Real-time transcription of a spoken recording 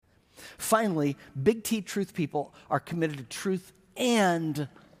Finally, big T truth people are committed to truth and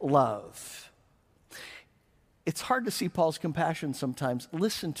love. It's hard to see Paul's compassion sometimes.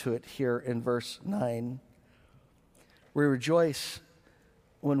 Listen to it here in verse 9. We rejoice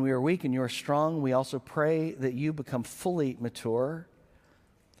when we are weak and you are strong. We also pray that you become fully mature.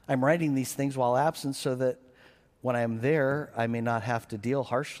 I'm writing these things while absent so that when I am there, I may not have to deal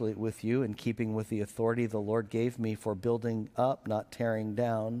harshly with you, in keeping with the authority the Lord gave me for building up, not tearing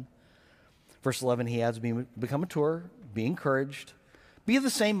down. Verse 11, he adds, become mature, be encouraged, be of the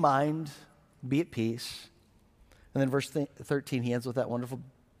same mind, be at peace. And then verse 13, he ends with that wonderful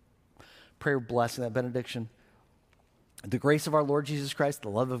prayer blessing, that benediction. The grace of our Lord Jesus Christ, the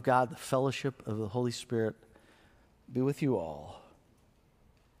love of God, the fellowship of the Holy Spirit be with you all.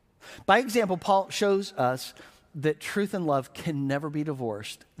 By example, Paul shows us that truth and love can never be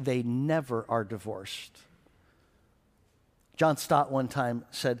divorced. They never are divorced. John Stott one time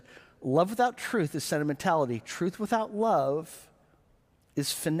said, love without truth is sentimentality. Truth without love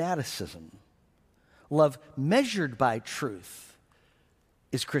is fanaticism. Love measured by truth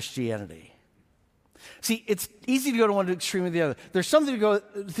is Christianity. See, it's easy to go to one extreme or the other. There's something to go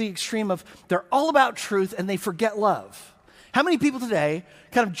to the extreme of they're all about truth and they forget love. How many people today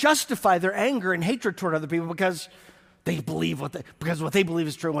kind of justify their anger and hatred toward other people because they believe what they believe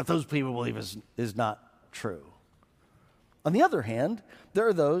is true and what those people believe is not true? On the other hand, there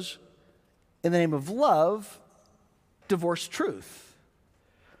are those in the name of love divorce truth.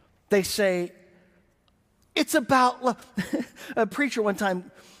 They say, it's about love. A preacher one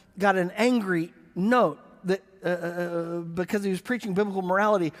time got an angry note that because he was preaching biblical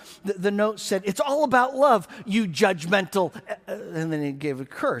morality, the note said, it's all about love, you judgmental, and then he gave a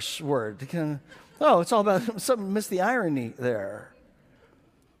curse word. It's all about, something missed the irony there.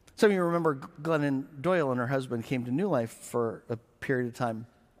 Some of you remember Glennon Doyle and her husband came to New Life for a period of time.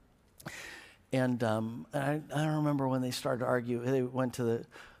 And I don't remember when they started to argue. They went to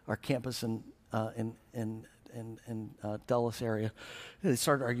our campus in Dulles area. They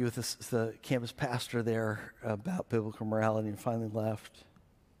started to argue with the campus pastor there about biblical morality and finally left.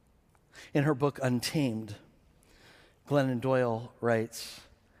 In her book, Untamed, Glennon Doyle writes,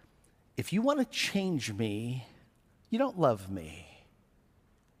 if you want to change me, you don't love me.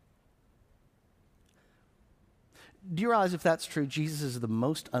 Do you realize if that's true, Jesus is the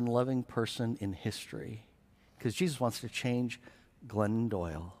most unloving person in history? Because Jesus wants to change Glennon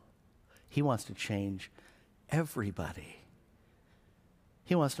Doyle. He wants to change everybody.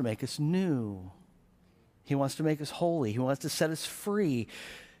 He wants to make us new. He wants to make us holy. He wants to set us free.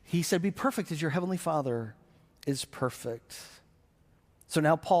 He said, be perfect as your heavenly Father is perfect. So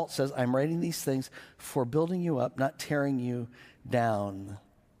now Paul says, I'm writing these things for building you up, not tearing you down.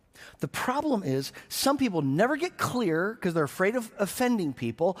 The problem is some people never get clear because they're afraid of offending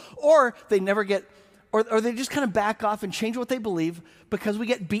people, or they never get, or they just kind of back off and change what they believe because we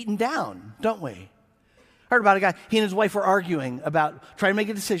get beaten down, don't we? I heard about a guy, he and his wife were arguing about trying to make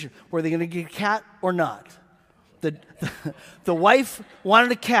a decision. Were they going to get a cat or not? The wife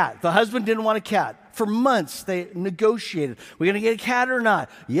wanted a cat. The husband didn't want a cat. For months, they negotiated. We're going to get a cat or not?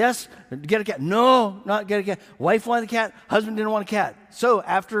 Yes, get a cat. No, not get a cat. Wife wanted a cat. Husband didn't want a cat. So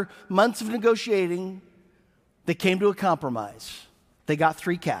after months of negotiating, they came to a compromise. They got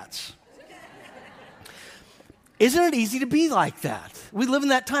 3 cats. Isn't it easy to be like that? We live in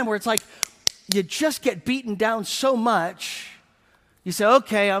that time where it's like you just get beaten down so much, you say,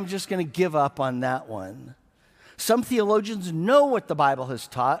 okay, I'm just going to give up on that one. Some theologians know what the Bible has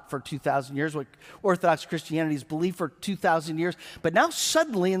taught for 2,000 years, what Orthodox Christianity has believed for 2,000 years. But now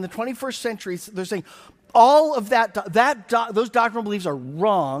suddenly in the 21st century, they're saying all of those doctrinal beliefs are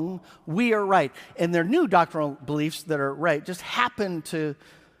wrong. We are right. And their new doctrinal beliefs that are right just happen to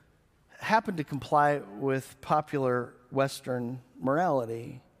comply with popular Western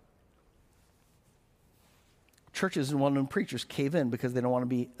morality. Churches and well-known preachers cave in because they don't want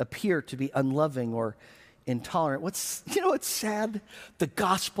to appear to be unloving or intolerant. What's sad? The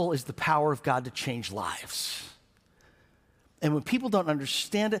gospel is the power of God to change lives. And when people don't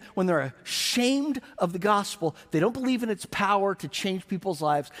understand it, when they're ashamed of the gospel, they don't believe in its power to change people's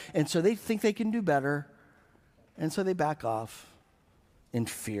lives, and so they think they can do better, and so they back off in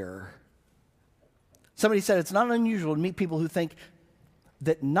fear. Somebody said it's not unusual to meet people who think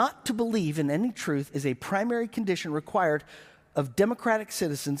that not to believe in any truth is a primary condition required of democratic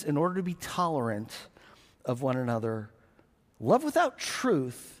citizens in order to be tolerant of one another. Love without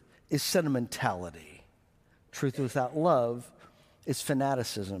truth is sentimentality. Truth without love is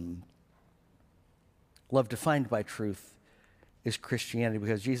fanaticism. Love defined by truth is Christianity,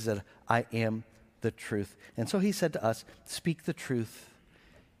 because Jesus said, I am the truth. And so he said to us, speak the truth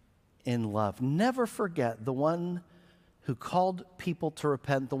in love. Never forget the one who called people to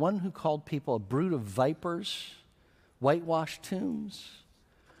repent, the one who called people a brood of vipers, whitewashed tombs,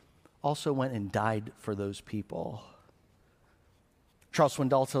 also went and died for those people. Charles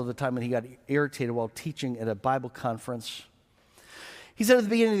Swindoll told the time when he got irritated while teaching at a Bible conference. He said at the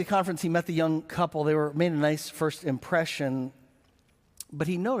beginning of the conference he met the young couple. They made a nice first impression, but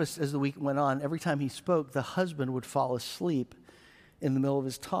he noticed as the week went on, every time he spoke, the husband would fall asleep in the middle of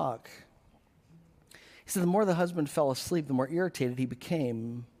his talk. He said the more the husband fell asleep, the more irritated he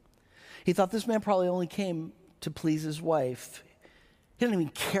became. He thought this man probably only came to please his wife. He didn't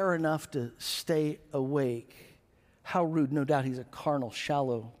even care enough to stay awake. How rude. No doubt he's a carnal,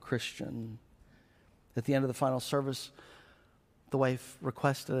 shallow Christian. At the end of the final service, the wife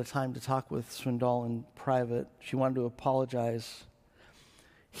requested a time to talk with Swindoll in private. She wanted to apologize.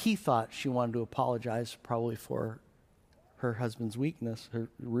 He thought she wanted to apologize probably for her husband's weakness, her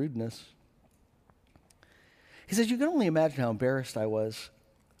rudeness. He says, you can only imagine how embarrassed I was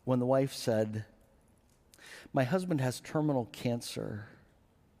when the wife said, my husband has terminal cancer.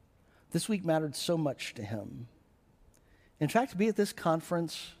 This week mattered so much to him. In fact, to be at this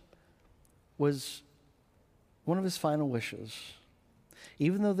conference was one of his final wishes,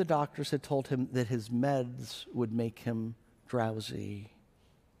 even though the doctors had told him that his meds would make him drowsy.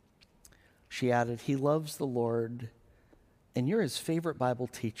 She added, he loves the Lord, and you're his favorite Bible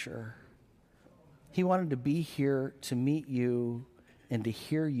teacher. He wanted to be here to meet you and to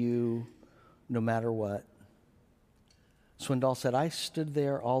hear you no matter what. Swindoll said, I stood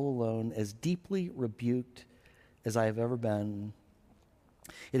there all alone, as deeply rebuked as I have ever been.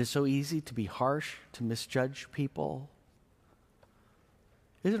 It is so easy to be harsh, to misjudge people.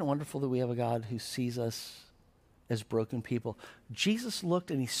 Isn't it wonderful that we have a God who sees us as broken people? Jesus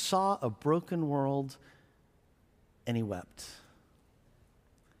looked and he saw a broken world and he wept.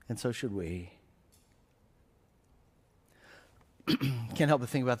 And so should we. Can't help but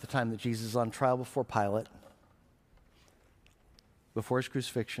think about the time that Jesus is on trial before Pilate, before his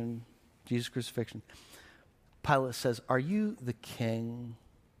crucifixion, Jesus' crucifixion. Pilate says, are you the king?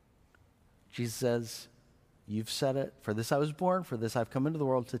 Jesus says, you've said it. For this I was born, for this I've come into the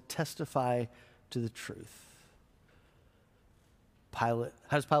world to testify to the truth. Pilate,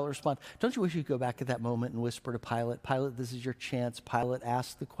 how does Pilate respond? Don't you wish you could go back at that moment and whisper to Pilate, Pilate, this is your chance. Pilate,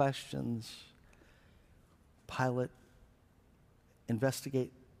 ask the questions. Pilate,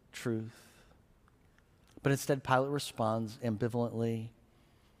 investigate truth. But instead, Pilate responds ambivalently,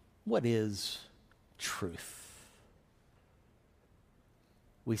 what is truth?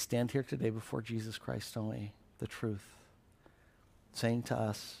 We stand here today before Jesus Christ, don't we? The truth. Saying to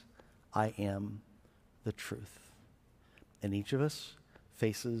us, I am the truth. And each of us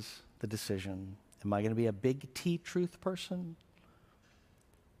faces the decision. Am I going to be a big T truth person?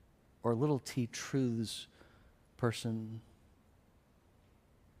 Or a little T truths person?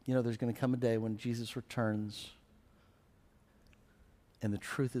 You know, there's going to come a day when Jesus returns and the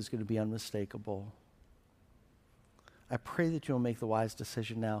truth is going to be unmistakable. I pray that you'll make the wise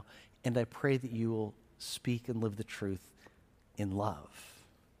decision now, and I pray that you will speak and live the truth in love.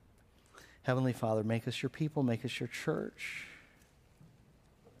 Heavenly Father, make us your people, make us your church.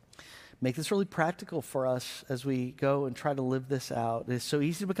 Make this really practical for us as we go and try to live this out. It is so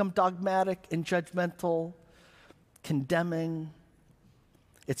easy to become dogmatic and judgmental, condemning.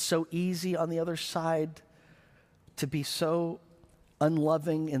 It's so easy on the other side to be so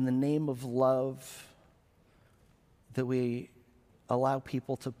unloving in the name of love that we allow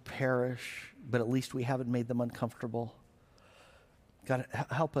people to perish, but at least we haven't made them uncomfortable. God,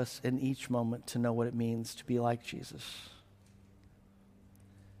 help us in each moment to know what it means to be like Jesus.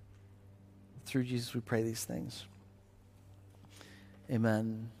 Through Jesus, we pray these things.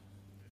 Amen.